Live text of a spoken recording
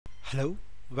Hello,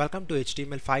 welcome to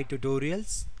HTML5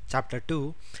 tutorials, chapter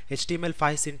 2,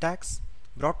 HTML5 syntax,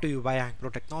 brought to you by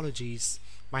Ankpro Technologies.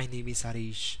 My name is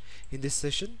Harish. In this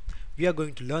session, we are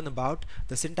going to learn about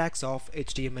the syntax of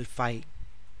HTML5.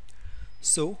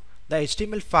 So, the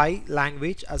HTML5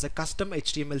 language has a custom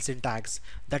HTML syntax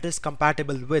that is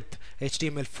compatible with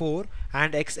HTML4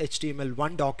 and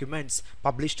XHTML1 documents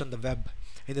published on the web.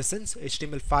 In the sense,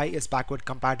 HTML5 is backward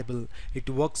compatible. It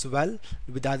works well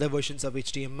with other versions of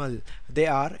HTML. They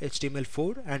are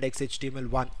HTML4 and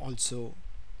XHTML1 also.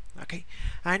 Okay,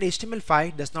 and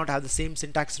HTML5 does not have the same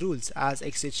syntax rules as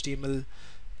XHTML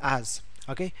as.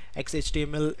 Okay,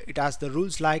 XHTML, it has the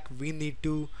rules like we need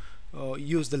to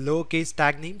use the lowercase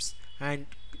tag names, and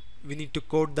we need to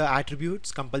code the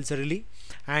attributes compulsorily,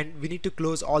 and we need to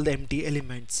close all the empty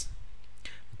elements.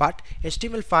 But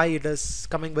HTML5, it is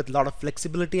coming with a lot of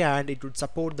flexibility and it would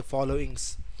support the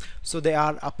followings. So they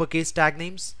are uppercase tag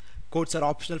names, quotes are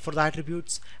optional for the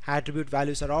attributes, attribute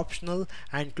values are optional,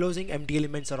 and closing empty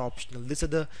elements are optional. These are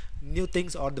the new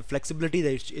things or the flexibility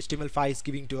that HTML5 is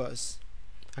giving to us.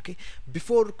 Okay,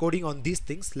 before coding on these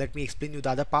things, let me explain you the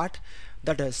other part,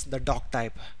 that is the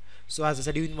doctype. So as I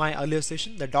said in my earlier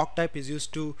session, the doctype is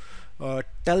used to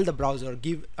tell the browser,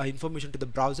 give information to the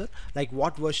browser, like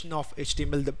what version of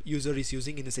HTML the user is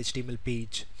using in this HTML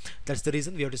page. That's the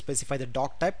reason we have to specify the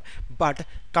doctype. But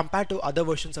compared to other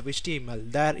versions of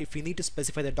HTML, there if we need to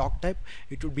specify the doctype,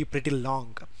 it would be pretty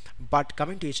long. But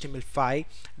coming to HTML5,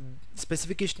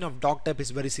 specification of doctype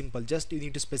is very simple. Just you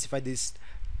need to specify this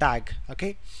tag.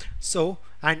 Okay, so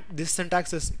and this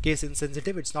syntax is case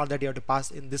insensitive. It's not that you have to pass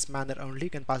in this manner only, you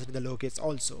can pass it in the lowercase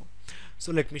also.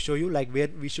 So let me show you like where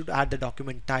we should add the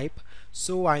document type.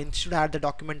 So I should add the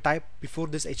document type before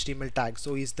this HTML tag.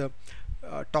 So is the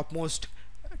topmost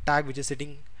tag which is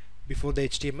sitting before the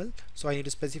HTML. So I need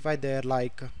to specify there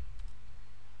like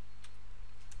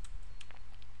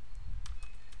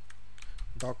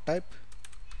doctype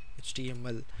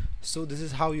HTML. So this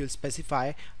is how you'll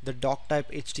specify the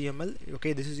doctype HTML.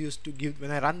 Okay, this is used to give, when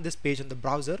I run this page on the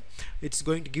browser, it's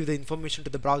going to give the information to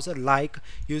the browser like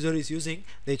user is using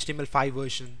the HTML5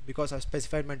 version because I've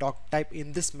specified my doctype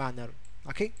in this manner.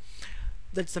 Okay,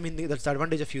 that's that's the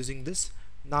advantage of using this.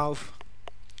 Now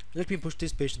let me push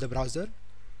this page to the browser.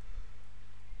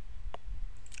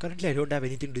 Currently I don't have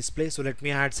anything to display, so let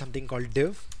me add something called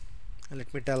div and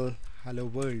let me tell hello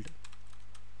world.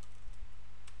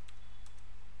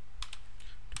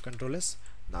 Control S.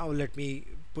 Now let me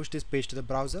push this page to the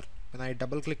browser. When I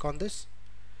double click on this,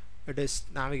 it is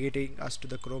navigating us to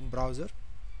the Chrome browser.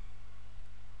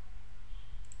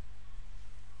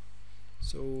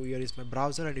 So here is my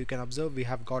browser and you can observe we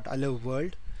have got hello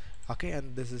world. Okay,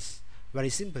 and this is very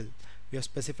simple. We have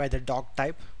specified the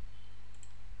doctype.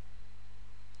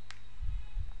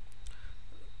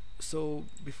 So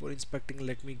before inspecting,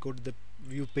 let me go to the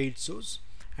view page source.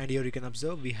 And here you can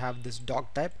observe we have this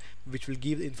doctype which will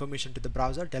give information to the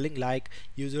browser telling like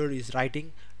user is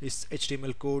writing this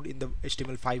HTML code in the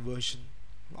HTML5 version.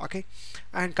 Okay,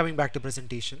 and coming back to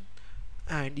presentation,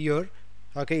 and here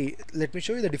okay, let me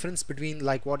show you the difference between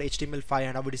like what HTML5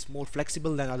 and how it is more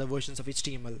flexible than other versions of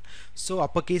HTML. So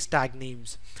uppercase tag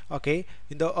names, okay,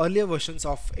 in the earlier versions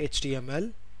of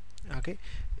HTML, okay,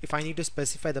 if I need to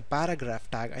specify the paragraph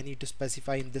tag, I need to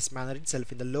specify in this manner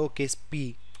itself in the lowercase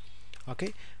p.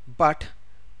 Okay, but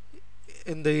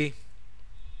in the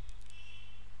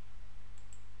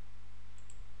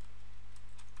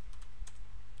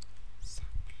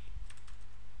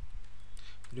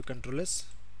do Control S,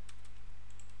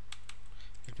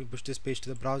 let me push this page to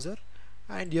the browser,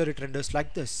 and here it renders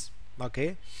like this.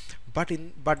 Okay, but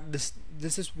this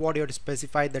is what you have to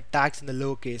specify the tags in the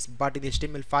lowercase, but in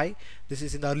HTML5 this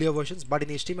is in the earlier versions, but in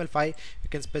HTML5 you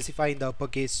can specify in the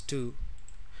uppercase too.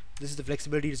 This is the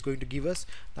flexibility it's going to give us.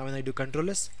 Now when I do Control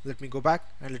S, let me go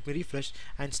back and let me refresh,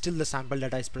 and still the sample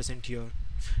data is present here.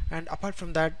 And apart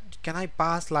from that, can I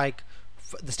pass like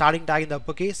the starting tag in the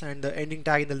uppercase and the ending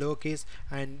tag in the lowercase,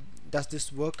 and does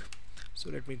this work? So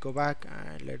let me go back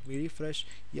and let me refresh.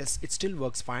 Yes, it still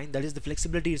works fine. That is the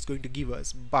flexibility it's going to give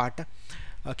us. But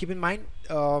keep in mind,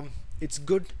 it's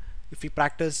good if we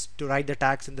practice to write the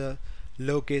tags in the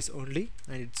lowercase only,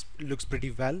 and it looks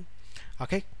pretty well.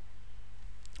 Okay,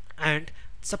 and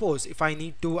suppose if I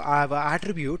need to have an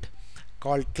attribute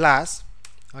called class,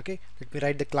 okay, let me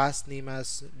write the class name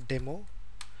as demo.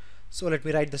 So let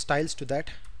me write the styles to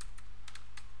that.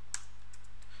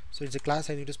 So it's a class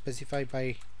I need to specify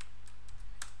by,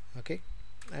 okay,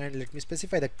 and let me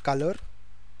specify the color.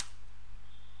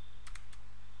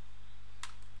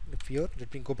 Here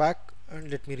let me go back and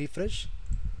let me refresh.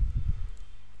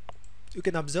 you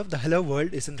can observe the hello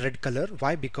world is in red color.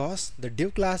 Why? Because the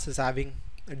div class is having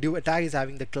div tag is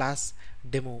having the class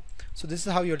demo. So this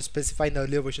is how you have to specify in the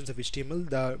earlier versions of HTML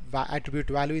the attribute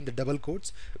value in the double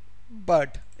quotes.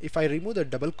 But if I remove the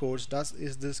double quotes,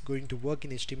 is this going to work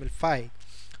in HTML5?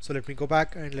 So let me go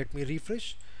back and let me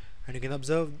refresh, and you can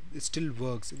observe it still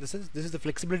works. In the sense, this is the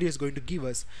flexibility it's going to give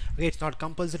us. Okay, it's not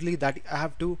compulsorily that I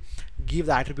have to give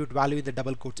the attribute value in the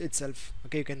double quotes itself.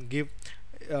 Okay, you can give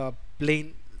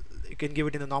plain, you can give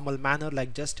it in a normal manner,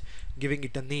 like just giving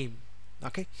it a name.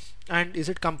 Okay, and is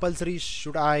it compulsory?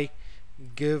 Should I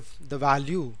give the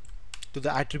value to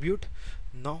the attribute?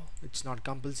 No, it's not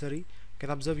compulsory. You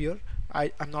can observe here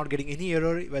I'm not getting any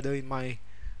error whether in my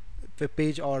web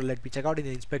page, or let me check out in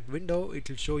the inspect window. It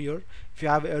will show here. If you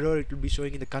have error, it will be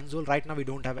showing in the console. Right now we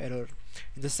don't have error.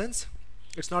 In the sense,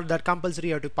 it's not that compulsory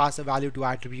you have to pass a value to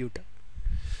attribute.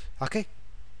 Okay,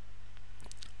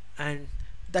 and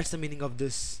that's the meaning of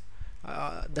this.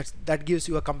 That gives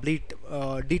you a complete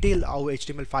detail how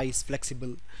HTML5 is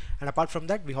flexible. And apart from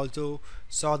that, we also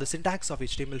saw the syntax of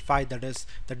HTML5, that is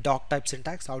the doctype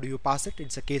syntax. How do you pass it?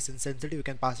 It's a case insensitive. You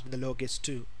can pass it in the lowercase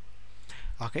too.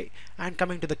 Okay, and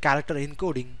coming to the character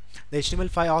encoding, the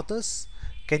HTML5 authors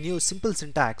can use simple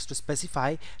syntax to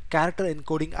specify character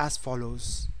encoding as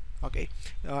follows. Okay,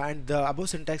 and the above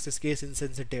syntax is case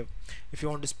insensitive. If you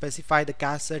want to specify the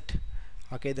cassette,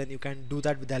 okay, then you can do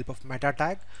that with the help of meta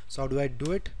tag. So how do I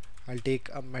do it? I'll take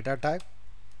a meta tag.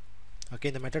 Okay,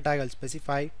 in the meta tag I'll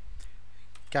specify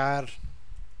cassette,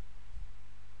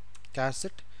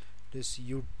 this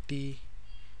UTF-8.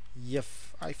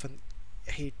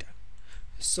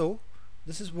 So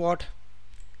this is what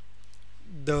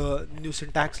the new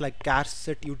syntax, like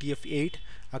cassette UTF-8.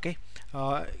 Okay,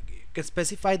 you can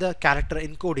specify the character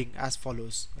encoding as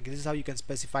follows. Okay, this is how you can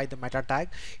specify the meta tag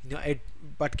in your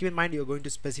but keep in mind you're going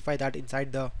to specify that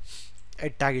inside the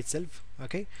ed tag itself.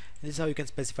 Okay, this is how you can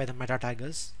specify the meta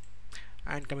taggers.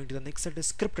 And coming to the next set is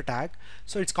script tag.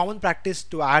 So it's common practice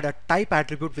to add a type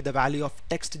attribute with the value of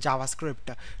text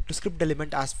JavaScript to script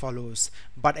element as follows.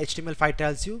 But HTML5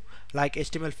 tells you, like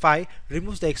HTML5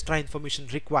 removes the extra information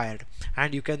required,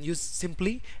 and you can use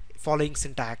simply following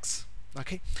syntax.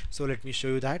 Okay, so let me show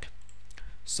you that.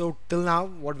 So till now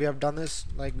what we have done is,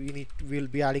 like, we'll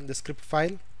be adding the script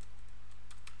file.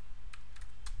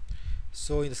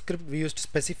 So in the script we used to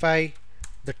specify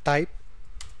the type.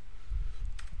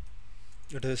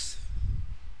 It is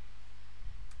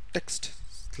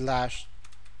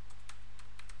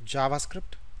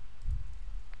text/JavaScript.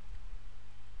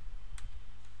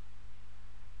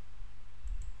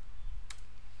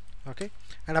 Okay,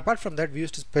 and apart from that we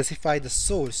used to specify the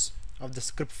source of the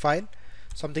script file,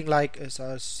 something like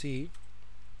src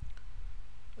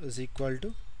is equal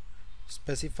to,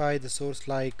 specify the source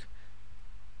like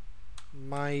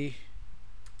my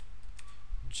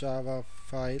java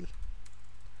file,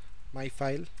 my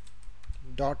file.js.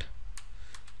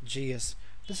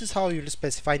 This is how you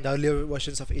specify in the earlier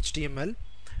versions of HTML.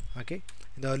 Okay,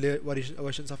 in the earlier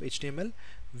versions of HTML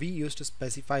we used to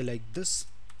specify like this,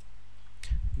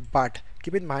 but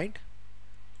keep in mind,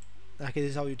 okay,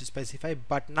 this is how you to specify.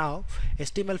 But now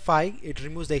HTML5, it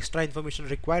removes the extra information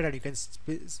required, and you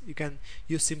can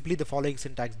use simply the following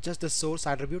syntax, just the source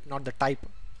attribute, not the type.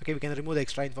 Okay, we can remove the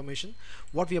extra information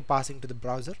what we are passing to the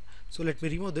browser. So let me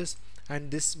remove this,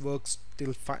 and this works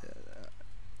till fine.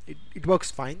 It works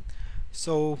fine.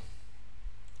 So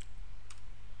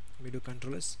let me do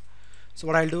Ctrl+S. So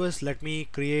what I'll do is, let me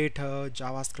create a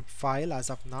JavaScript file as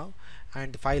of now,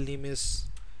 and the file name is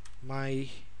my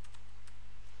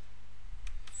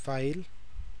file.js.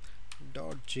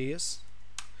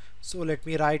 So let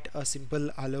me write a simple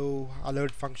hello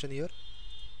alert function here,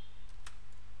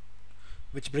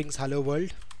 which brings hello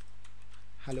world,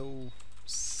 hello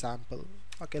sample.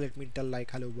 Okay, let me tell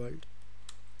like hello world.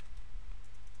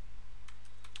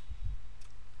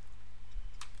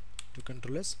 To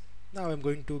Ctrl+S. Now I'm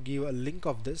going to give a link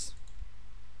of this.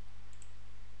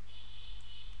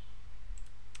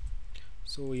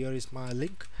 So here is my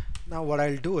link. Now what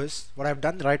I'll do is, what I've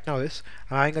done right now is,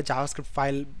 I'm having a JavaScript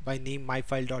file by name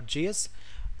myfile.js,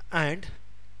 and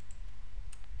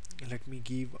let me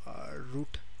give a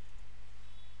root.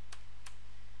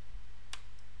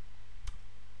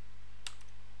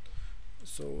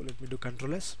 So let me do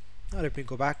Ctrl+S. Now let me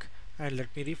go back and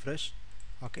let me refresh.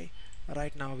 Okay,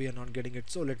 right now we are not getting it,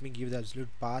 so let me give the absolute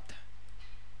path,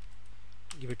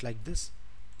 give it like this.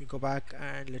 We go back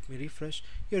and let me refresh.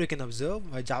 Here you can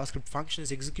observe my JavaScript function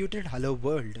is executed hello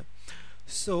world.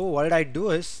 So what did I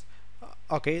do is,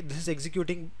 okay, this is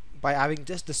executing by having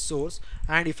just the source,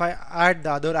 and if I add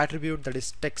the other attribute, that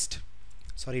is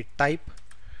type,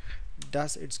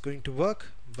 does it's going to work?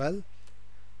 Well,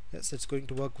 Yes, it's going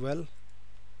to work well.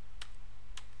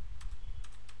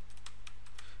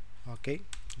 Okay,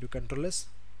 do Control S.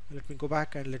 Let me go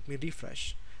back and let me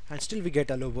refresh, and still we get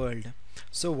hello world.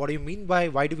 So what do you mean by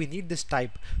why do we need this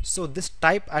type? So this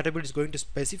type attribute is going to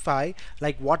specify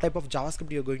like what type of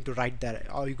JavaScript you're going to write there.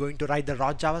 Are you going to write the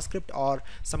raw JavaScript or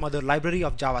some other library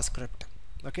of JavaScript?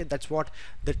 Okay, that's what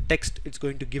the text it's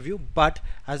going to give you. But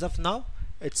as of now,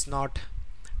 it's not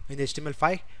in the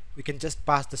HTML5. We can just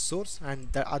pass the source,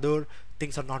 and the other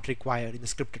things are not required in the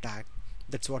script tag.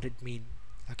 That's what it means.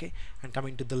 Okay, and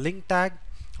coming to the link tag.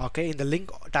 Okay, in the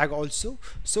link tag also,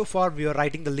 so far we are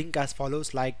writing the link as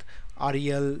follows, like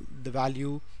rel the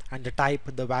value, and the type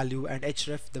the value, and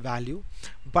href the value.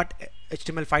 But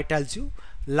HTML5 tells you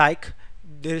like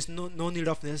there is no need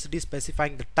of necessity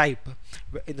specifying the type,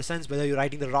 in the sense whether you're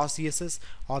writing the raw CSS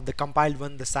or the compiled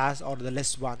one, the SAS or the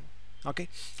less one. Okay,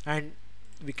 and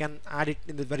we can add it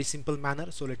in a very simple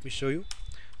manner. So let me show you.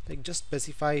 Like just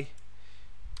specify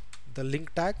the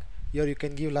link tag. Here you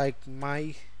can give like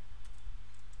my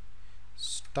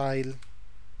style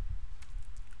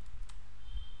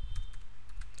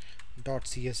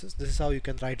 .css. This is how you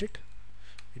can write it.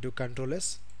 You do Control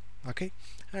S. Okay,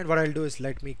 and what I'll do is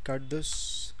let me cut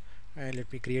this and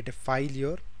let me create a file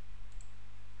here.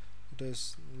 It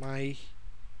is my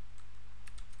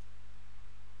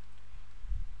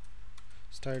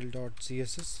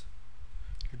style.css.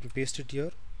 Let me paste it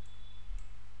here.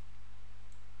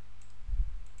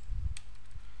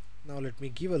 Now let me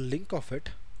give a link of it.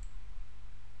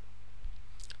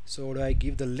 So do I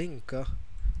give the link?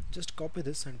 Just copy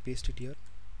this and paste it here.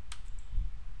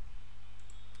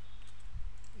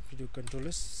 If you do Control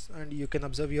S, and you can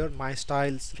observe here my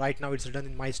styles. Right now it's written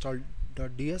in my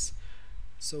style.ds.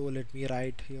 So let me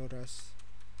write here as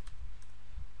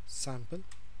sample.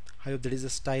 I hope that is a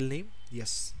style name.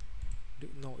 Yes.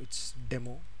 No, it's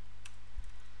demo.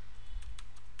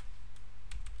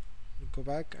 Go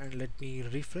back and let me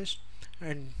refresh,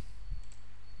 and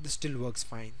this still works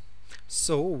fine.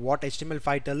 So what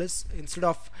HTML5 tells us, instead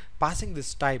of passing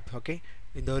this type, okay,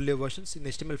 in the earlier versions, in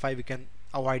HTML5 we can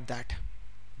avoid that.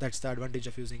 That's the advantage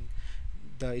of using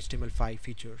the HTML5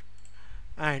 feature.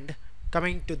 And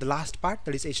coming to the last part,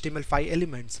 that is HTML5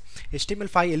 elements.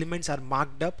 HTML5 elements are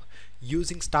marked up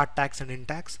using start tags and end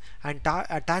tags, and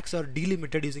tags are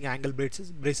delimited using angle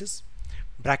braces,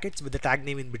 brackets with the tag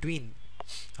name in between.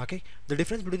 Okay, the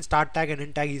difference between start tag and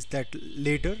end tag is that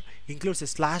later includes a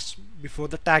slash before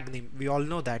the tag name. We all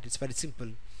know that, it's very simple.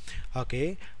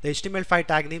 Okay, the HTML5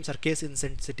 tag names are case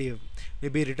insensitive, may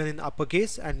be written in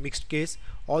uppercase and mixed case,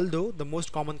 although the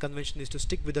most common convention is to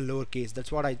stick with the lowercase.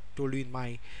 That's what I told you in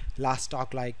my last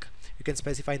talk, like you can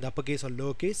specify in the uppercase or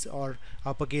lowercase or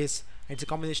uppercase. It's a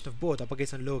combination of both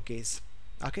uppercase and lowercase.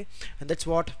 Okay, and that's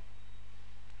what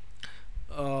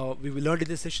we learned in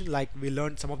this session. Like we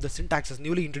learned some of the syntaxes,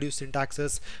 newly introduced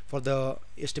syntaxes for the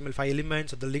HTML5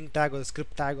 elements, or the link tag, or the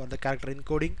script tag, or the character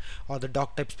encoding, or the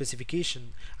doctype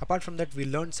specification. Apart from that, we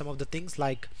learned some of the things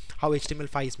like how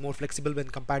HTML5 is more flexible when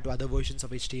compared to other versions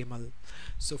of HTML.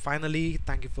 So finally,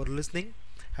 thank you for listening.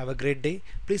 Have a great day.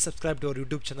 Please subscribe to our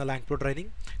YouTube channel Ankpro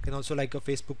Training. You can also like our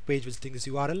Facebook page visiting this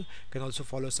URL. You can also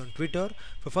follow us on Twitter.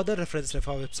 For further reference to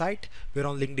our website, we're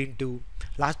on LinkedIn too.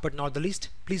 Last but not the least,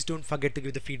 please don't forget to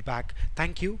give the feedback.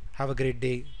 Thank you. Have a great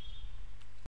day.